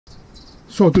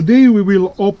So today we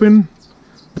will open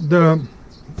the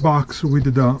box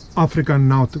with the African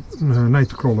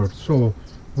Nightcrawler. So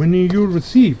when you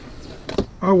receive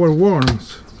our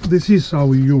worms, this is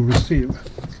how you receive.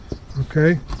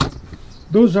 Okay,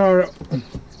 those are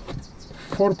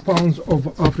 4 pounds of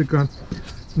African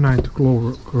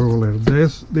Nightcrawler.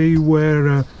 They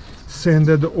were sent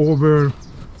over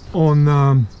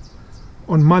on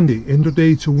Monday, and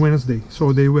today it's Wednesday.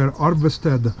 So they were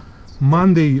harvested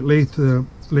Monday late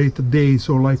day,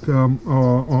 so like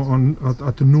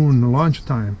at noon,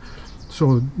 lunchtime.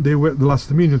 So they were the last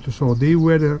minute. So they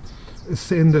were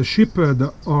shipped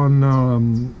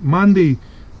on Monday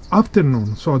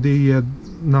afternoon. So they had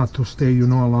not to stay, a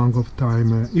long of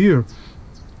time here,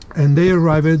 and they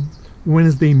arrived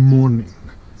Wednesday morning.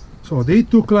 So they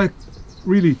took like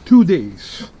really 2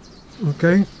 days.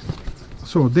 Okay,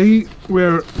 so they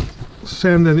were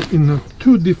sent in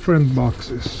 2 different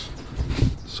boxes.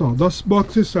 So those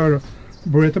boxes are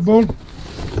breathable.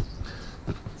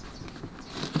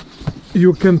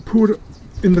 You can put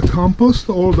in the compost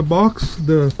all the box,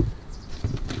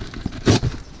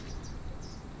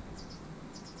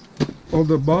 all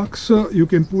the box you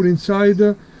can put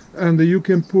inside, and you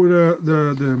can put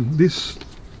this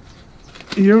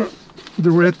here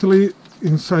directly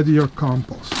inside your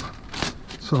compost.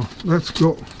 So let's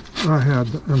go ahead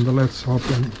and let's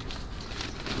open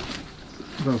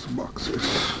those boxes.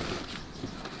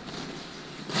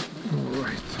 All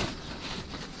right.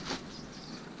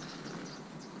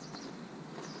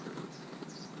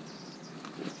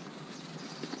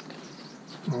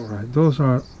 All right, those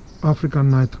are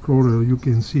African Nightcrawler. You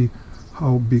can see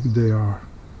how big they are.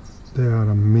 They are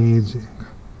amazing.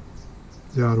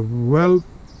 They are well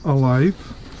alive.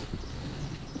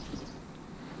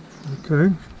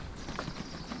 Okay.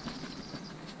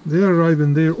 They arrive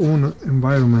in their own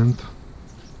environment.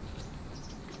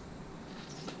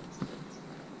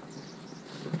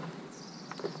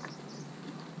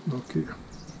 Okay.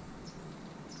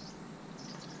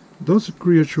 Those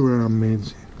creatures are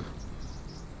amazing.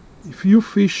 If you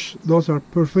fish, those are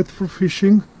perfect for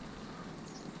fishing.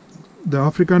 The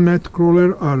African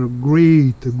Nightcrawler are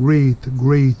great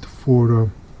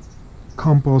for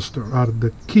composter, are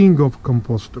the king of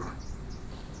composter.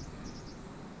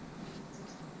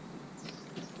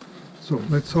 So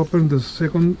let's open the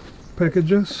second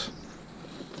packages.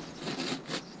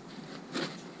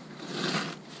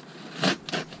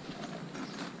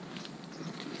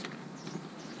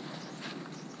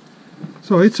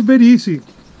 So it's very easy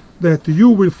that you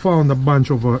will find a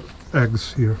bunch of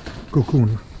eggs here,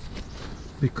 cocoon,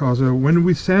 because when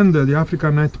we send the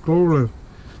African Nightcrawler,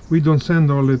 we don't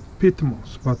send only pit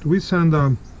moss, but we send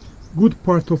a good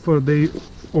part of their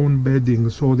own bedding,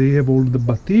 so they have all the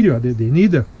bacteria that they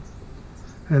need,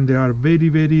 and they are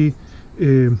very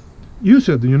used,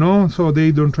 so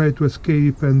they don't try to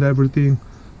escape and everything.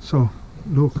 So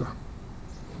look,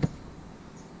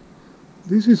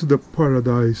 this is the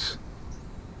paradise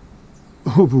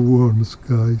of worms,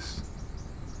 guys.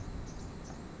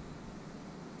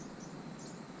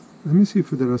 Let me see if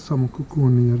there are some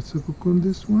cocoon here. It's a cocoon,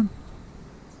 this one.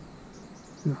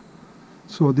 Yeah.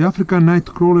 So the African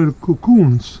Nightcrawler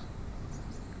cocoons,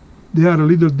 they are a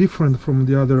little different from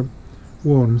the other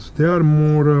worms. They are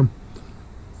more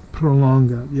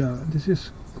prolonged. Yeah, this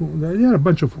is cool. There are a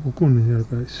bunch of cocoon here,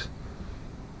 guys.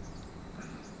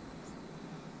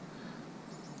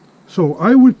 So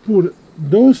I will put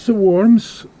those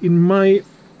worms in my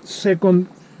second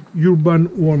urban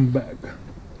worm bag.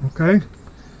 Okay,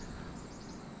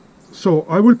 so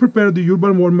I will prepare the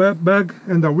urban worm bag,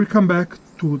 and I will come back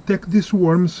to take these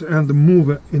worms and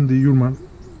move in the urban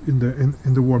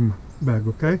in the worm bag.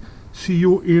 Okay, see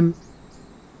you in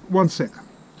 1 second.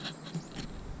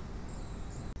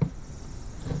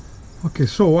 Okay,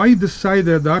 so I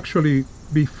decided actually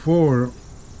before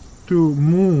to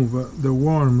move the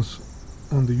worms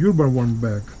on the urban worm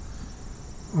bag.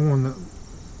 I want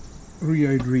to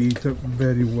rehydrate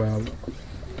very well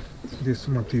this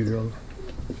material.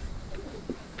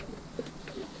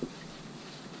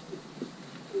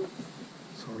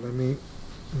 So let me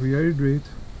rehydrate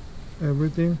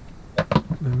everything.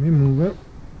 Let me move it.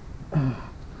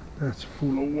 That's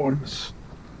full of worms.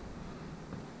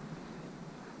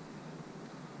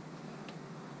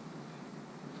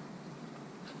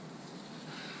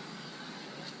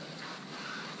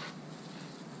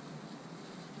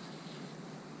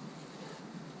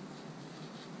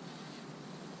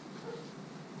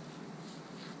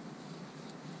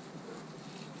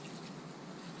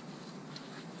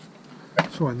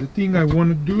 So the thing I want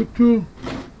to do too,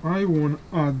 I want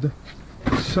to add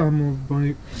some of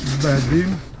my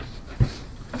bedding,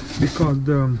 because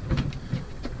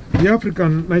the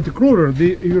African Nightcrawler,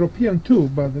 the European too,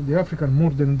 but the African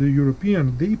more than the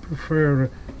European, they prefer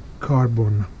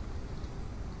carbon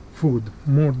food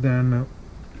more than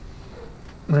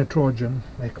nitrogen,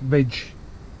 like veg.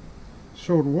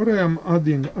 So what I am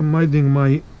adding, I'm adding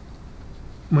my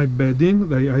bedding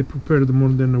that I prepared more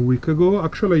than a week ago.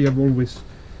 Actually, I have always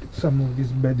some of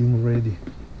this bedding ready,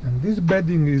 and this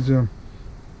bedding is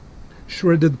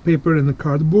shredded paper and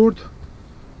cardboard,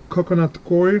 coconut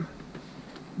coir,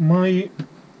 my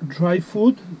dry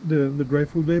food, the dry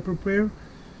food I prepare,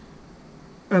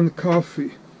 and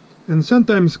coffee, and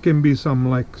sometimes can be some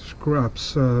like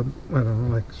scraps, I don't know,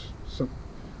 like some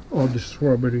old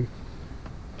strawberry,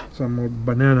 some old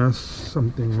bananas,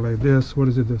 something like this. What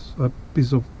is it? This a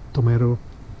piece of tomato,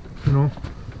 you know.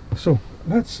 So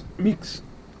let's mix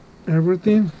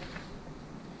everything.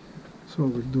 So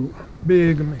we do a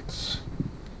big mix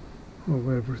of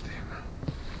everything.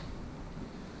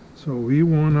 So we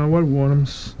want our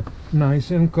worms nice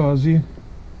and cozy.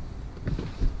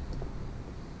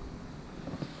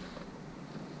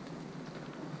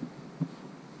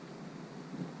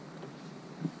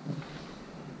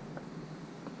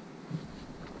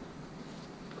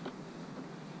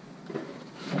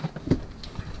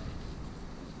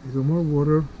 Little more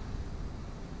water.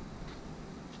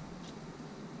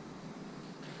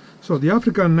 So the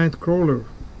African Nightcrawler,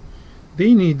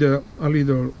 they need a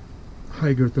little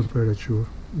higher temperature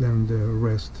than the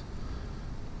rest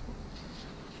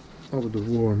of the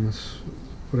worms.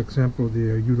 For example,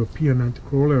 the European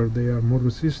Nightcrawler, they are more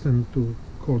resistant to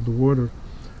cold water,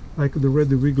 like the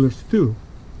red wigglers too.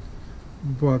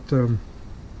 But the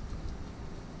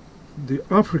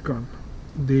African,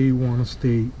 they want to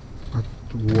stay at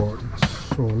warm.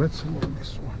 So let's warm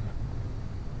this one.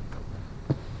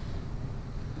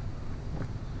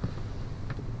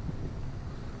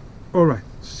 Alright,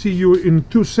 see you in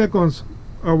 2 seconds.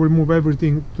 I will move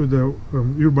everything to the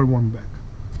urban worm bag.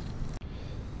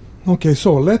 Okay,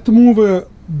 so let's move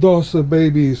those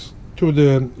babies to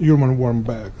the urban worm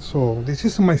bag. So this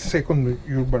is my second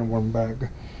urban worm bag.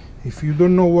 If you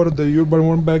don't know what the urban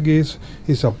worm bag is,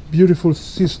 it's a beautiful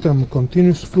system,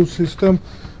 continuous food system,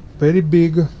 very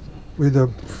big, with a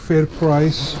fair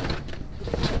price.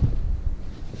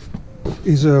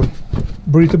 Is a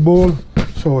breathable.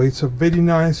 So it's a very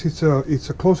nice, it's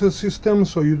a closed system,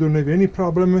 so you don't have any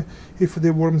problem if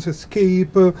the worms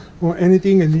escape or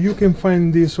anything. And you can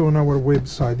find this on our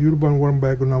website, Urban Worm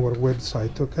Bag on our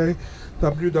website, okay?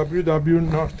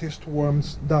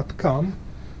 www.northeastworms.com.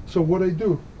 So what I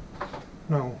do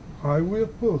now, I will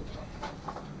put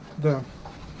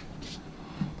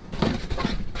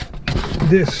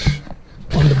this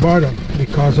on the bottom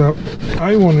because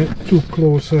I want it to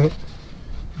close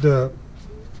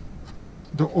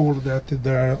the hole that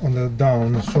there on the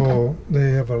down, so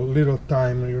they have a little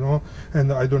time, you know,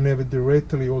 and I don't have it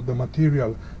directly all the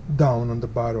material down on the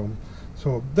bottom,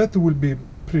 so that will be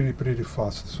pretty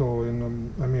fast. So I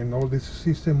mean, all this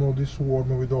system, all this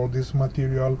worm with all this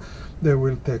material, they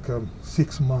will take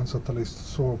 6 months at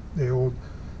least, so they all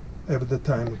have the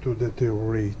time to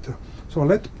deteriorate. So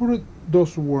let's put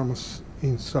those worms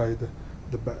inside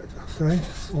the bag, okay?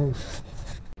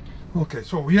 Okay,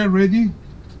 so we are ready.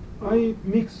 I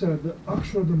mixed the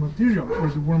material for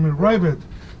the worm arrived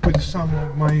with some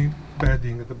of my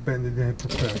bedding, the bedding I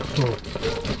prepared. So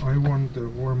I want the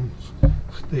worms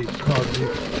stay cozy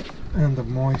and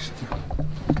moist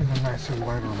in a nice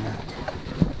environment.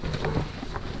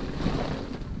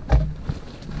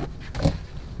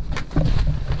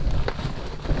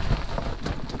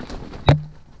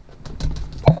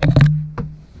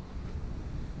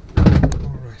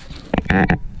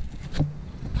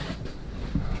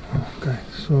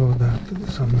 So that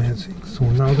is amazing. So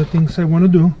now the things I want to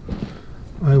do,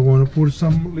 I want to put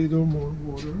some little more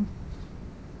water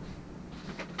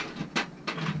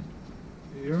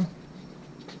here.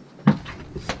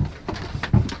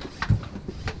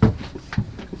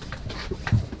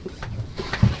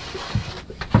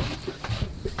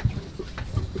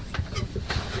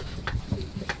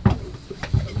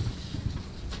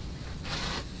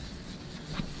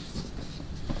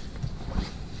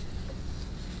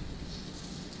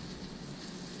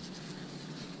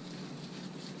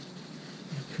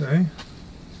 Okay.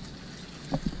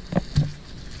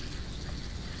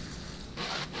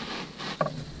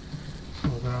 So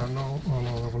there are no a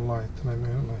lot of light.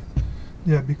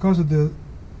 Yeah, because of the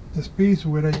space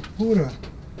where I put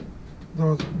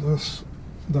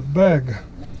the bag,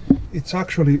 it's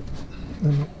actually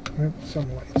some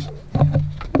lights.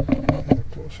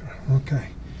 Closer. Okay.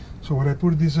 So when I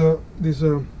put the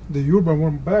urban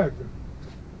worm bag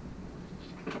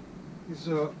is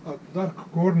a dark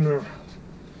corner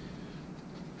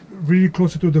really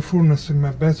close to the furnace in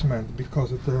my basement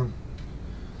because of the,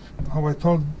 how I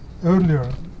told earlier,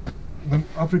 the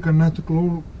African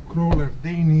Nightcrawler,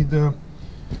 they need to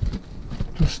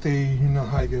stay in a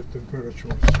higher temperature.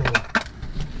 So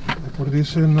I put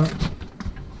this in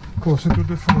closer to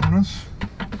the furnace,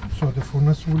 so the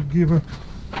furnace will give a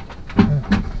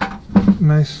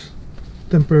nice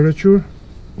temperature.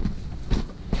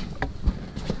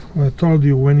 I told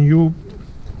you, when you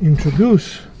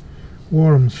introduce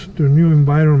worms to a new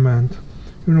environment,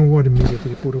 you know what,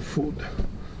 immediately put a food.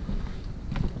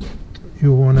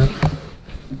 You want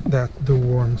that the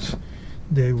worms,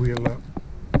 they will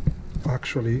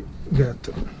actually get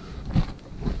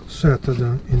settled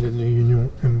in the new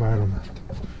environment.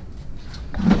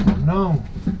 Now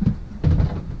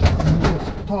I will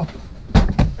stop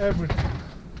everything.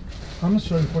 I'm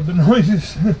sorry for the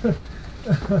noises.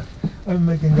 I'm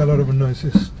making a lot of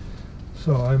noises.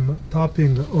 So I'm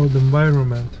topping all the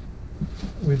environment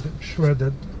with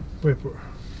shredded paper.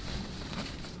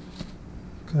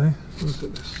 Okay, look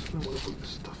at this. I want to put this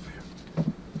stuff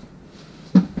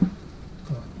here. A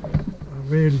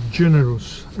very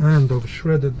generous hand of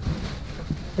shredded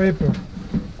paper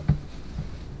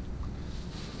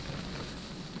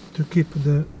to keep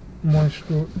the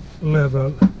moisture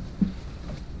level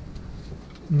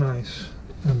nice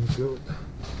and good.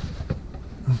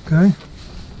 Okay.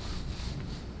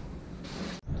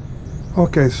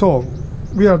 Okay, so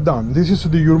we are done. This is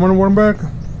the urban worm bag,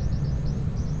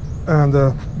 and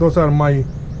those are my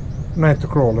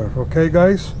Nightcrawler. Okay,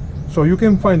 guys. So you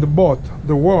can find both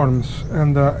the worms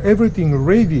and everything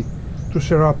ready to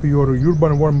set up your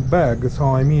urban worm bag.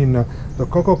 So I mean the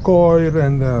cocoa coir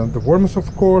and the worms,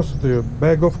 of course, the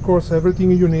bag, of course,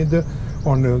 everything you need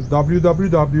on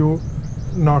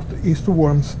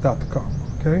www.northeastworms.com.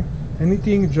 Okay,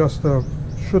 anything, just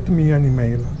shoot me an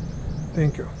email.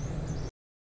 Thank you.